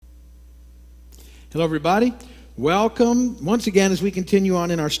Hello, everybody. Welcome once again as we continue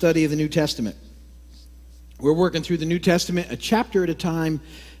on in our study of the New Testament. We're working through the New Testament a chapter at a time.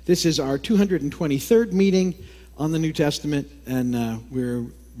 This is our 223rd meeting on the New Testament, and we're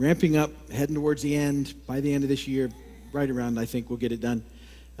ramping up, heading towards the end. By the end of this year, right around, I think we'll get it done.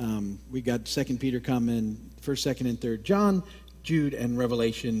 We got 2 Peter coming, 1st, 2nd, and 3rd John, Jude, and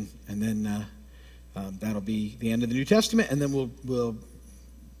Revelation, and then that'll be the end of the New Testament, and then we'll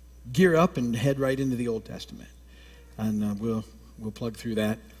gear up and head right into the Old Testament, and we'll plug through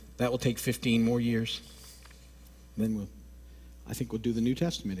that. That will take 15 more years. Then I think we'll do the New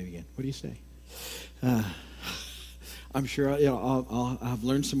Testament again. What do you say? I'm sure I'll have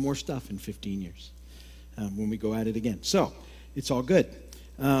learned some more stuff in 15 years when we go at it again. So it's all good.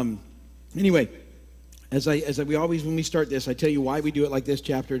 Anyway, as we always, when we start this, I tell you why we do it like this,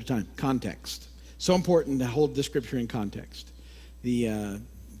 chapter at a time. Context. So important to hold the Scripture in context.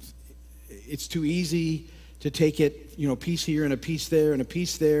 It's too easy to take it, a piece here and a piece there and a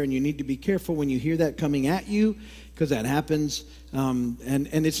piece there, and you need to be careful when you hear that coming at you, because that happens. And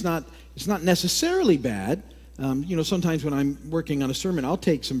it's not necessarily bad. Sometimes when I'm working on a sermon, I'll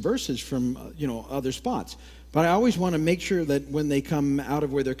take some verses from other spots. But I always want to make sure that when they come out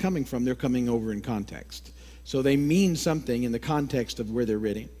of where they're coming from, they're coming over in context. So they mean something in the context of where they're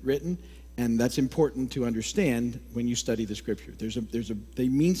written. And that's important to understand when you study the Scripture. They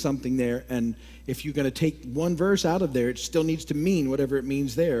mean something there, and if you're going to take one verse out of there, it still needs to mean whatever it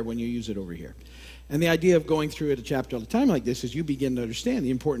means there when you use it over here. And the idea of going through it a chapter at a time like this is you begin to understand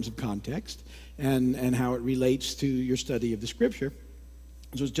the importance of context and how it relates to your study of the Scripture.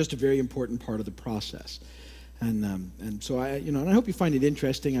 So it's just a very important part of the process. And so and I hope you find it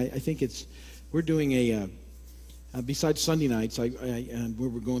interesting. I think we're doing besides Sunday nights, where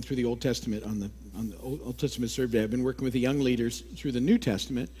we're going through the Old Testament on the Old Testament survey, I've been working with the young leaders through the New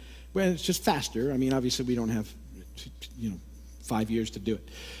Testament. Well, it's just faster. I mean, obviously we don't have 5 years to do it,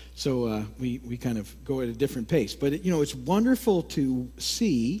 so we kind of go at a different pace. But it's wonderful to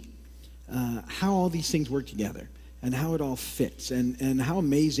see how all these things work together and how it all fits and how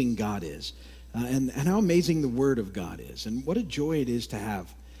amazing God is and how amazing the Word of God is, and what a joy it is to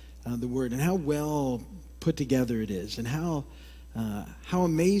have the Word, and how well put together it is, and how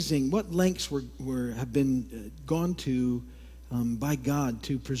amazing, what lengths have been gone to by God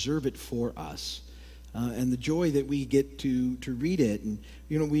to preserve it for us, and the joy that we get to read it. And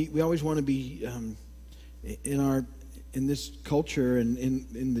we always want to be in this culture and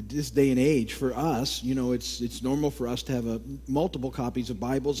in this day and age. For us, it's normal for us to have multiple copies of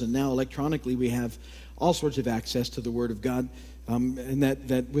Bibles, and now electronically we have all sorts of access to the Word of God. And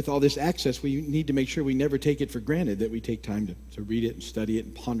that with all this access, we need to make sure we never take it for granted, that we take time to read it and study it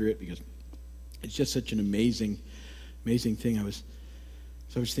and ponder it, because it's just such an amazing thing. I was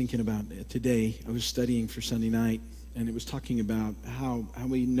thinking about it today. I was studying for Sunday night, and it was talking about how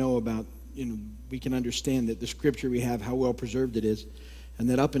we know about, we can understand that the Scripture we have, how well preserved it is, and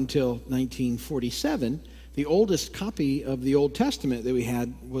that up until 1947, the oldest copy of the Old Testament that we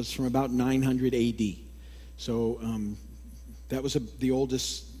had was from about 900 A.D. So that was the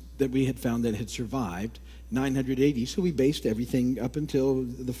oldest that we had found that had survived, 900 AD. So we based everything up until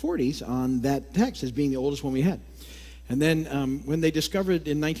the 40s on that text as being the oldest one we had. And then when they discovered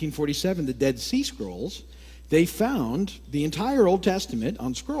in 1947 the Dead Sea Scrolls, they found the entire Old Testament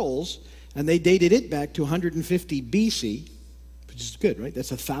on scrolls, and they dated it back to 150 BC, which is good, right?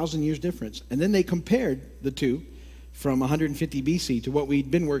 That's 1,000 years difference. And then they compared the two from 150 BC to what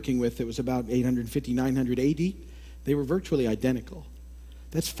we'd been working with that was about 850, 900 AD. They were virtually identical.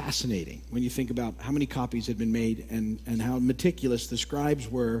 That's fascinating when you think about how many copies had been made and how meticulous the scribes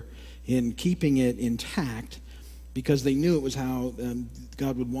were in keeping it intact, because they knew it was how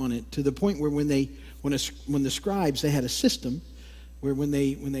God would want it, to the point where when the scribes, they had a system where when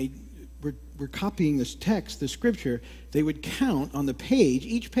they were copying this text, the Scripture, they would count on the page,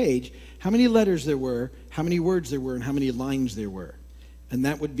 each page, how many letters there were, how many words there were, and how many lines there were. And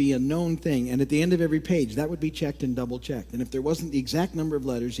that would be a known thing. And at the end of every page, that would be checked and double-checked. And if there wasn't the exact number of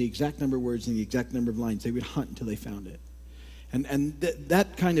letters, the exact number of words, and the exact number of lines, they would hunt until they found it. And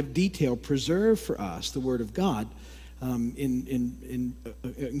that kind of detail preserved for us the Word of God in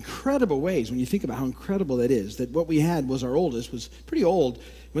incredible ways. When you think about how incredible that is, that what we had was our oldest, was pretty old.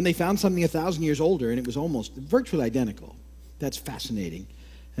 When they found something 1,000 years older, and it was almost virtually identical. That's fascinating.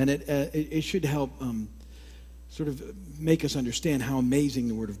 And it should help sort of make us understand how amazing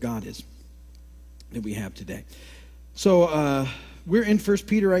the Word of God is that we have today. So we're in 1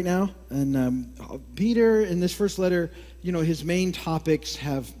 Peter right now, and Peter, in this first letter, his main topics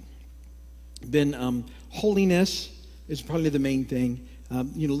have been holiness is probably the main thing.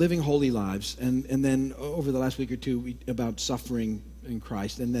 living holy lives, and then over the last week or two about suffering in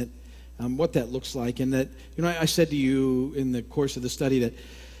Christ, and that what that looks like, and that I said to you in the course of the study that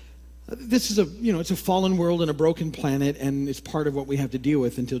this is it's a fallen world and a broken planet, and it's part of what we have to deal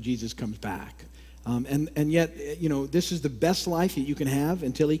with until Jesus comes back. And yet, this is the best life that you can have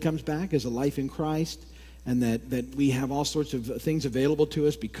until he comes back, is a life in Christ, and that we have all sorts of things available to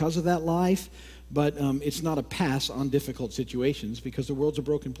us because of that life, but it's not a pass on difficult situations because the world's a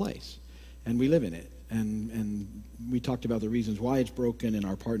broken place, and we live in it. And we talked about the reasons why it's broken and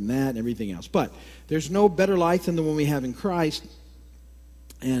our part in that and everything else. But there's no better life than the one we have in Christ,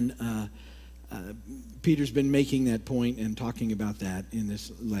 and Peter's been making that point and talking about that in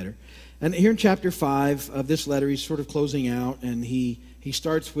this letter. And here in chapter 5 of this letter, he's sort of closing out, and he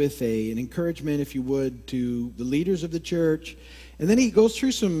starts with an encouragement, if you would, to the leaders of the church. And then he goes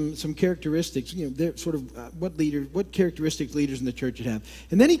through some characteristics, sort of what characteristics leaders in the church should have.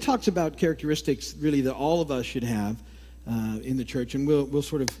 And then he talks about characteristics, really, that all of us should have in the church. And we'll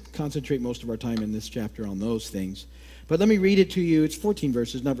sort of concentrate most of our time in this chapter on those things. But let me read it to you. It's 14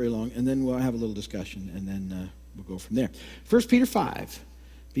 verses, not very long, and then we'll have a little discussion, and then we'll go from there. 1 Peter 5,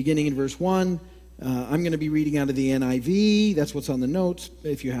 beginning in verse 1. I'm going to be reading out of the NIV. That's what's on the notes.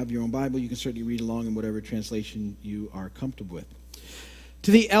 If you have your own Bible, you can certainly read along in whatever translation you are comfortable with.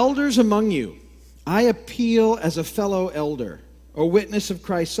 To the elders among you, I appeal as a fellow elder, a witness of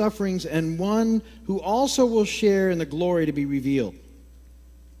Christ's sufferings, and one who also will share in the glory to be revealed.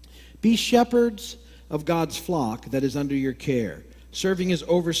 Be shepherds of God's flock that is under your care, serving as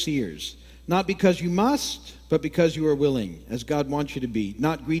overseers, not because you must, but because you are willing, as God wants you to be,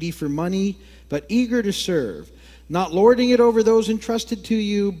 not greedy for money, but eager to serve, not lording it over those entrusted to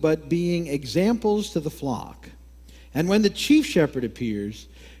you, but being examples to the flock. And when the chief shepherd appears,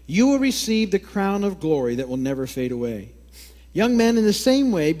 you will receive the crown of glory that will never fade away. Young men, in the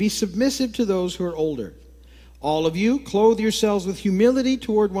same way, be submissive to those who are older. All of you, clothe yourselves with humility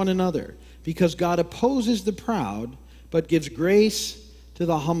toward one another, because God opposes the proud, but gives grace to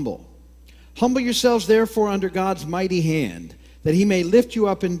the humble. Humble yourselves, therefore, under God's mighty hand, that he may lift you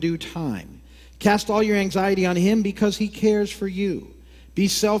up in due time. Cast all your anxiety on him, because he cares for you. Be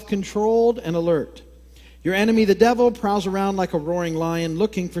self-controlled and alert. Your enemy, the devil, prowls around like a roaring lion,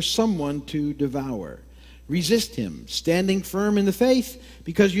 looking for someone to devour. Resist him, standing firm in the faith,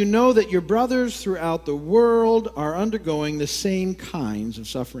 because you know that your brothers throughout the world are undergoing the same kinds of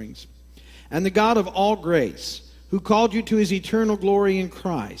sufferings. And the God of all grace, who called you to his eternal glory in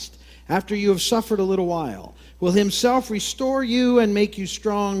Christ, after you have suffered a little while, will himself restore you and make you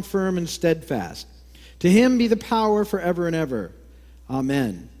strong, firm, and steadfast. To him be the power forever and ever.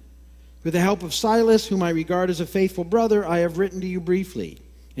 Amen. With the help of Silas, whom I regard as a faithful brother, I have written to you briefly,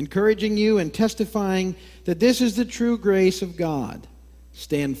 encouraging you and testifying that this is the true grace of God.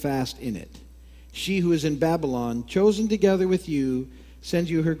 Stand fast in it. She who is in Babylon, chosen together with you, sends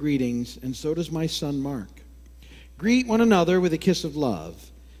you her greetings, and so does my son Mark. Greet one another with a kiss of love.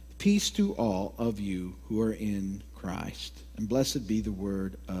 Peace to all of you who are in Christ. And blessed be the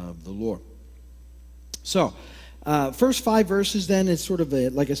word of the Lord. So, first 5 verses then is sort of,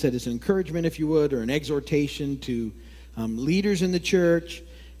 like I said, it's an encouragement, if you would, or an exhortation to leaders in the church.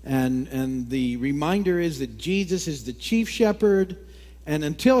 And the reminder is that Jesus is the chief shepherd. And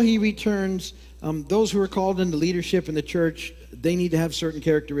until he returns, those who are called into leadership in the church, they need to have certain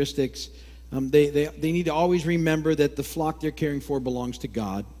characteristics. They need to always remember that the flock they're caring for belongs to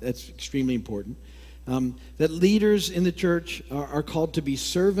God. That's extremely important. That leaders in the church are called to be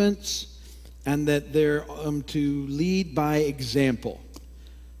servants, and that they're to lead by example,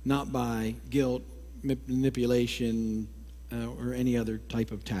 not by guilt, manipulation, or any other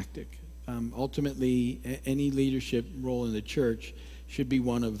type of tactic. Ultimately, any leadership role in the church should be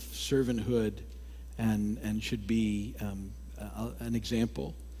one of servanthood and should be an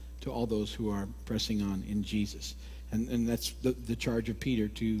example to all those who are pressing on in Jesus. And that's the charge of Peter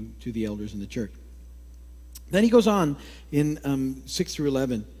to the elders in the church. Then he goes on in 6 through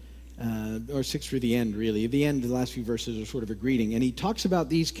 11, or 6 through the end, really. At the end, the last few verses are sort of a greeting. And he talks about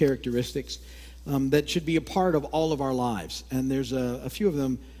these characteristics that should be a part of all of our lives. And there's a few of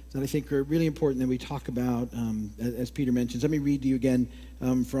them that I think are really important that we talk about, as Peter mentions. Let me read to you again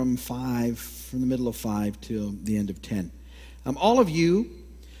from the middle of 5 till the end of 10. All of you,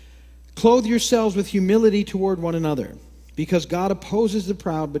 clothe yourselves with humility toward one another, because God opposes the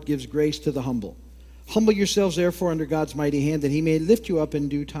proud but gives grace to the humble. Humble yourselves, therefore, under God's mighty hand, that he may lift you up in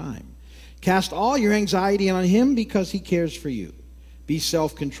due time. Cast all your anxiety on him, because he cares for you. Be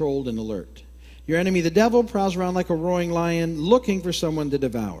self-controlled and alert. Your enemy, the devil, prowls around like a roaring lion, looking for someone to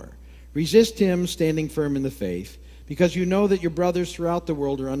devour. Resist him, standing firm in the faith, because you know that your brothers throughout the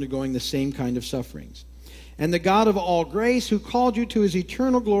world are undergoing the same kind of sufferings. And the God of all grace, who called you to his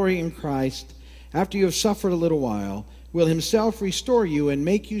eternal glory in Christ, after you have suffered a little while, will himself restore you and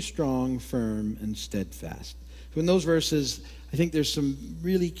make you strong, firm, and steadfast. So in those verses, I think there's some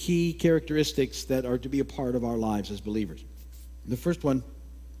really key characteristics that are to be a part of our lives as believers. The first one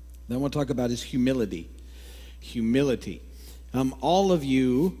that I want to talk about is humility. Humility. All of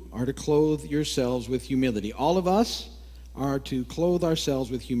you are to clothe yourselves with humility. All of us are to clothe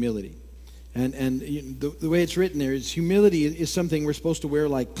ourselves with humility. And the way it's written there is humility is something we're supposed to wear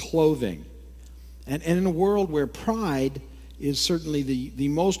like clothing. And in a world where pride is certainly the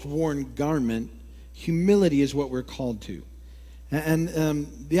most worn garment, humility is what we're called to. And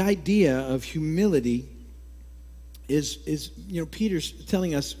the idea of humility is Peter's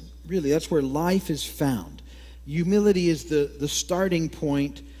telling us, really, that's where life is found. Humility is the starting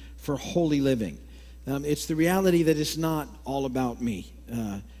point for holy living. It's the reality that it's not all about me.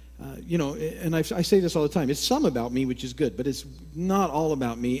 And I say this all the time. It's some about me, which is good, but it's not all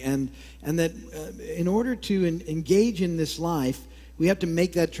about me. And that in order to engage in this life, we have to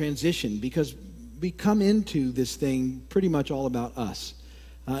make that transition, because we come into this thing pretty much all about us.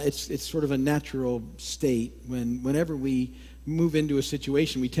 It's sort of a natural state. Whenever we move into a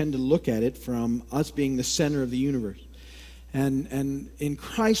situation, we tend to look at it from us being the center of the universe. And in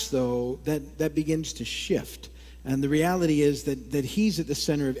Christ, though, that begins to shift. And the reality is that he's at the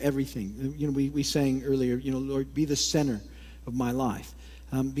center of everything. We sang earlier, Lord, be the center of my life.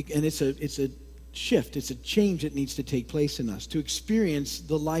 And it's a shift. It's a change that needs to take place in us to experience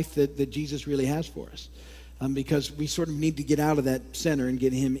the life that Jesus really has for us. Because we sort of need to get out of that center and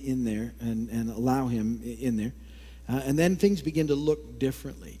get him in there and allow him in there. And then things begin to look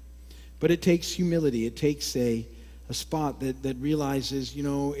differently. But it takes humility. It takes a spot that realizes,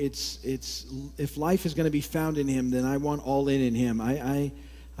 it's if life is going to be found in him, then I want all in him. I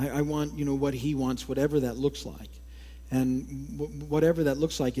want, what he wants, whatever that looks like. And whatever that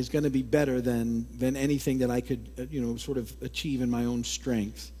looks like is going to be better than anything that I could, sort of achieve in my own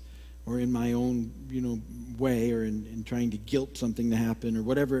strength or in my own, way, or in trying to guilt something to happen or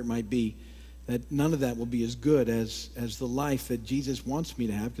whatever it might be. That none of that will be as good as the life that Jesus wants me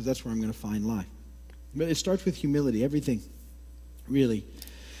to have, because that's where I'm going to find life. But it starts with humility. Everything really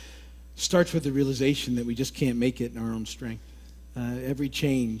starts with the realization that we just can't make it in our own strength. Every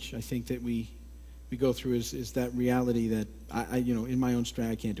change, I think, that we go through is that reality that I in my own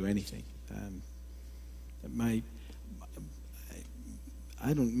strength, I can't do anything.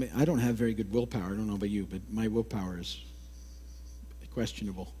 I don't have very good willpower. I don't know about you, but my willpower is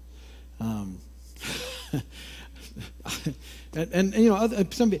questionable. But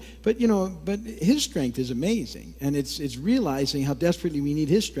his strength is amazing, and it's realizing how desperately we need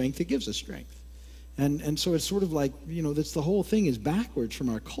his strength that gives us strength, and so it's sort of like that's the whole thing is backwards from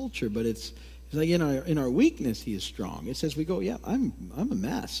our culture, but it's like in our weakness he is strong. It says we go, yeah, I'm a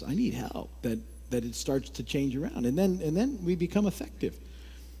mess, I need help. That it starts to change around, and then we become effective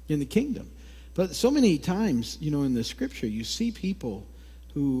in the kingdom. But so many times, in the scripture, you see people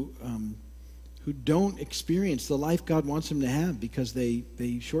who don't experience the life God wants them to have because they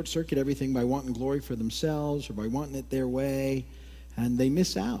short-circuit everything by wanting glory for themselves or by wanting it their way, and they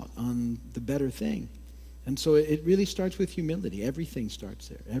miss out on the better thing. And so it really starts with humility. Everything starts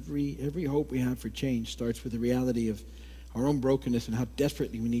there. Every hope we have for change starts with the reality of our own brokenness and how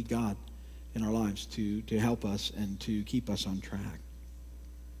desperately we need God in our lives to help us and to keep us on track.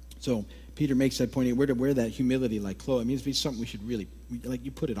 So Peter makes that point. We're to wear that humility like clothes. It means to be something we should really, like you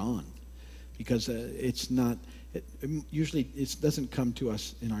put it on. Because usually it doesn't come to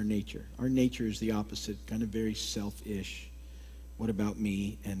us in our nature. Our nature is the opposite, kind of very selfish. What about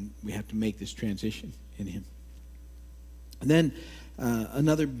me? And we have to make this transition in him. And then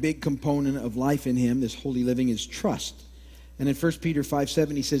another big component of life in him, this holy living, is trust. And in 1 Peter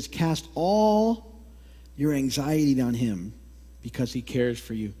 5:7, he says, cast all your anxiety on him because he cares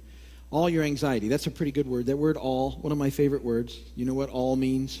for you. All your anxiety. That's a pretty good word. That word all, one of my favorite words. You know what all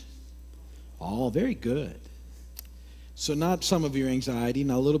means? All. Very good. So not some of your anxiety,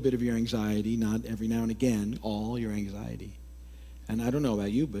 not a little bit of your anxiety, not every now and again, all your anxiety. And I don't know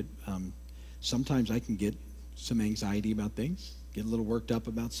about you, but sometimes I can get some anxiety about things, get a little worked up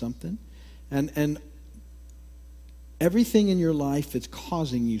about something. And everything in your life that's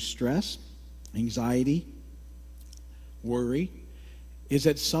causing you stress, anxiety, worry, is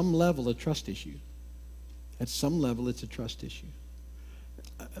at some level a trust issue. At some level, it's a trust issue.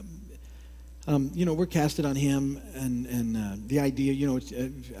 We're casted on him, and the idea,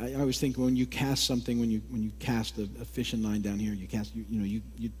 I always think when you cast something, when you cast a fishing line down here, you cast, you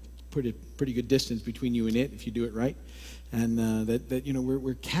put a pretty good distance between you and it if you do it right. And that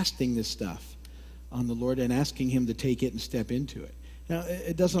we're casting this stuff on the Lord and asking him to take it and step into it. Now,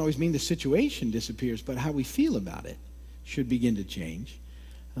 it doesn't always mean the situation disappears, but how we feel about it should begin to change.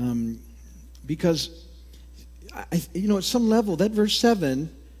 Because, at some level, that verse 7,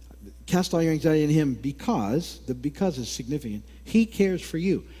 cast all your anxiety on him because is significant. He cares for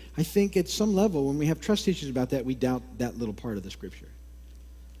you. I think at some level, when we have trust issues about that, we doubt that little part of the scripture.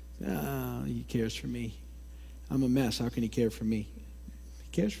 He cares for me. I'm a mess. How can he care for me? He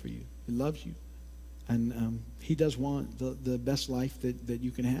cares for you. He loves you. And he does want the best life that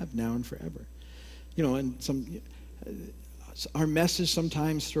you can have now and forever. And our messes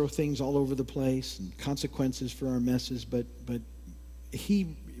sometimes throw things all over the place and consequences for our messes, but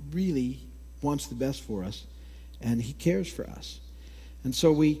he really wants the best for us, and he cares for us. And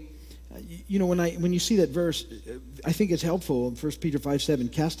so when you see that verse, I think it's helpful. 1 Peter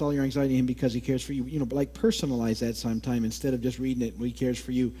 5:7, cast all your anxiety on him because he cares for you. But like personalize that sometime instead of just reading it. Well, he cares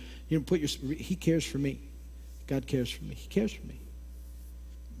for you. He cares for me. God cares for me. He cares for me.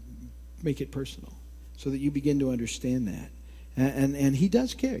 Make it personal so that you begin to understand that. And he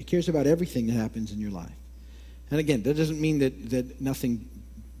does care. He cares about everything that happens in your life. And again, that doesn't mean that nothing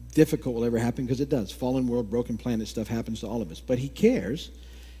difficult will ever happen, because it does. Fallen world, broken planet stuff happens to all of us. But he cares.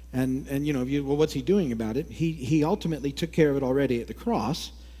 And what's he doing about it? He ultimately took care of it already at the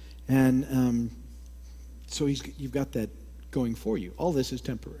cross. And so you've got that going for you. All this is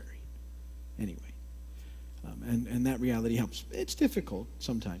temporary anyway. And that reality helps. It's difficult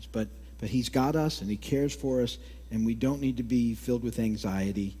sometimes, but he's got us and he cares for us, and we don't need to be filled with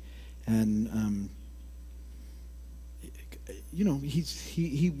anxiety. And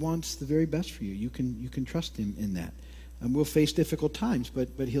he wants the very best for you. You can trust him in that. And we'll face difficult times,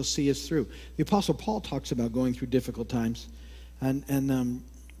 but he'll see us through. The Apostle Paul talks about going through difficult times, and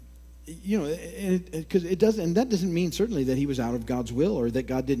because it doesn't, and that doesn't mean certainly that he was out of God's will or that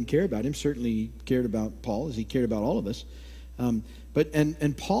God didn't care about him. Certainly he cared about Paul as he cared about all of us. But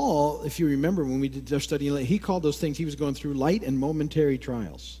Paul, if you remember when we did our study, he called those things he was going through light and momentary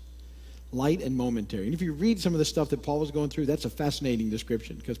trials. Light and momentary. And if you read some of the stuff that Paul was going through, that's a fascinating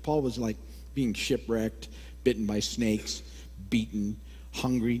description, because Paul was like being shipwrecked, bitten by snakes, beaten,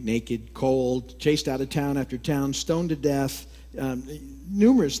 hungry, naked, cold, chased out of town after town, stoned to death,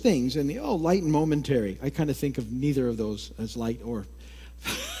 numerous things. And light and momentary. I kind of think of neither of those as light or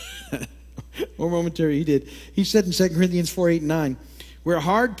momentary. He said in 2 Corinthians 4:8-9, we're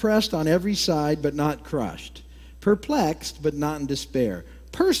hard pressed on every side but not crushed, perplexed but not in despair,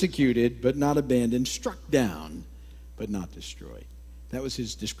 persecuted but not abandoned, struck down but not destroyed. That was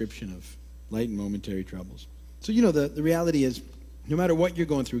his description of light and momentary troubles. So the reality is, no matter what you're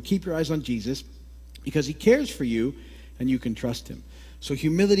going through, keep your eyes on Jesus, because he cares for you and you can trust him. So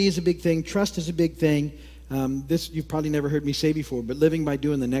humility is a big thing. Trust is a big thing. This you've probably never heard me say before, but living by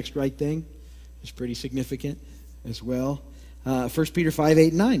doing the next right thing is pretty significant as well. 1 Peter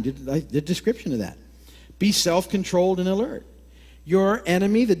 5:8-9, the description of that. Be self-controlled and alert. Your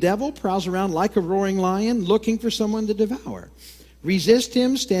enemy, the devil, prowls around like a roaring lion looking for someone to devour. Resist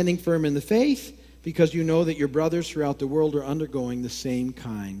him, standing firm in the faith, because you know that your brothers throughout the world are undergoing the same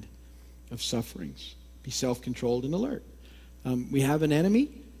kind of sufferings. Be self-controlled and alert. We have an enemy,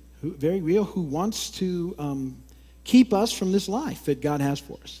 very real, who wants to keep us from this life that God has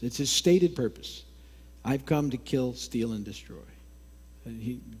for us. It's his stated purpose. I've come to kill, steal, and destroy.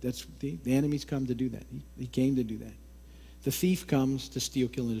 The enemy's come to do that. He came to do that. The thief comes to steal,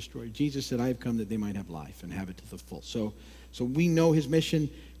 kill, and destroy. Jesus said, I have come that they might have life and have it to the full. So we know his mission.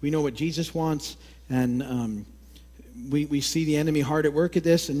 We know what Jesus wants. And we see the enemy hard at work at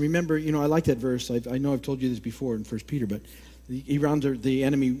this. And remember, I like that verse. I know I've told you this before in 1 Peter, but the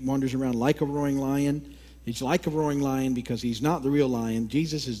enemy wanders around like a roaring lion. He's like a roaring lion because he's not the real lion.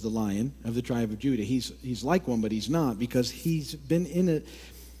 Jesus is the lion of the tribe of Judah. He's like one, but he's not, because he's been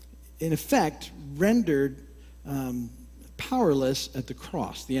in effect rendered powerless at the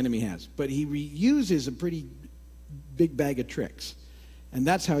cross. The enemy has, but he uses a pretty big bag of tricks, and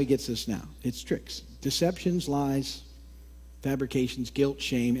that's how he gets us now. It's tricks, deceptions, lies, fabrications, guilt,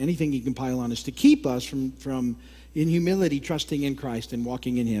 shame, anything he can pile on us to keep us from in humility trusting in Christ and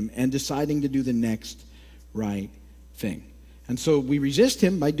walking in him and deciding to do the next right thing. And so we resist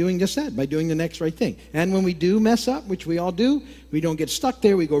him by doing just that, by doing the next right thing. And when we do mess up, which we all do, we don't get stuck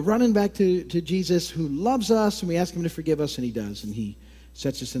there. We go running back to Jesus, who loves us, and we ask him to forgive us, and he does. And he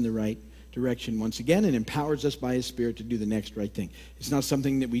sets us in the right direction once again and empowers us by his Spirit to do the next right thing. It's not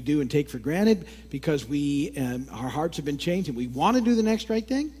something that we do and take for granted, because our hearts have been changed and we want to do the next right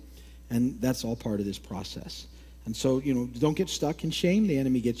thing. And that's all part of this process. And so, don't get stuck in shame. The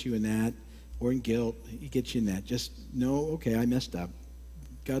enemy gets you in that, or in guilt. He gets you in that. Just know, okay, I messed up.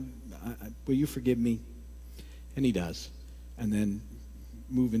 God, will you forgive me? And he does. And then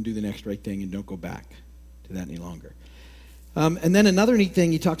move and do the next right thing and don't go back to that any longer. And then another neat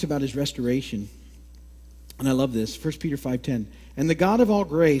thing he talks about is restoration. And I love this. 1 Peter 5:10. And the God of all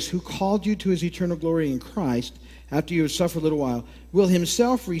grace, who called you to his eternal glory in Christ, after you have suffered a little while, will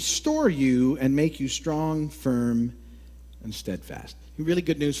himself restore you and make you strong, firm, and steadfast. Really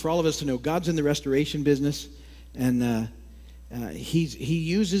good news for all of us to know. God's in the restoration business, and he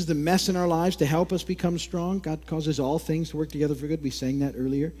uses the mess in our lives to help us become strong. God causes all things to work together for good. We sang that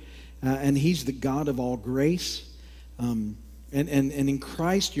earlier. And he's the God of all grace. And in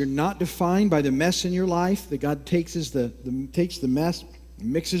Christ, you're not defined by the mess in your life. That God takes the mess,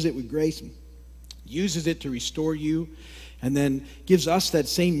 mixes it with grace, uses it to restore you, and then gives us that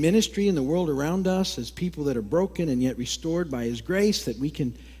same ministry in the world around us as people that are broken and yet restored by his grace, that we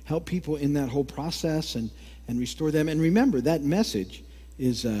can help people in that whole process and restore them. And remember, that message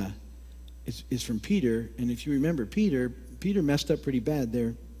is from Peter. And if you remember, Peter messed up pretty bad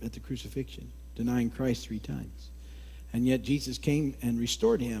there at the crucifixion, denying Christ 3 times. And yet Jesus came and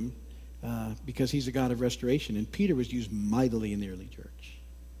restored him because he's a God of restoration. And Peter was used mightily in the early church,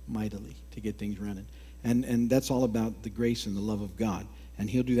 mightily, to get things running. And that's all about the grace and the love of God. And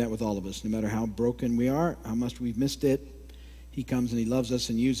he'll do that with all of us, no matter how broken we are, how much we've missed it. He comes and he loves us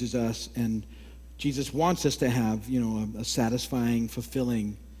and uses us. And Jesus wants us to have, a satisfying,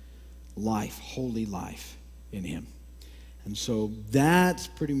 fulfilling life, holy life in him. And so that's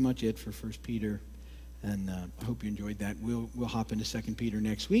pretty much it for 1 Peter. And I hope you enjoyed that. We'll hop into 2 Peter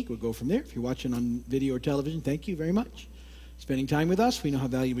next week. We'll go from there. If you're watching on video or television, thank you very much. Spending time with us. We know how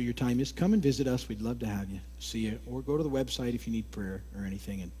valuable your time is. Come and visit us. We'd love to have you, see you. Or go to the website if you need prayer or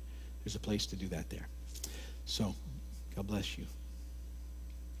anything. And there's a place to do that there. So, God bless you.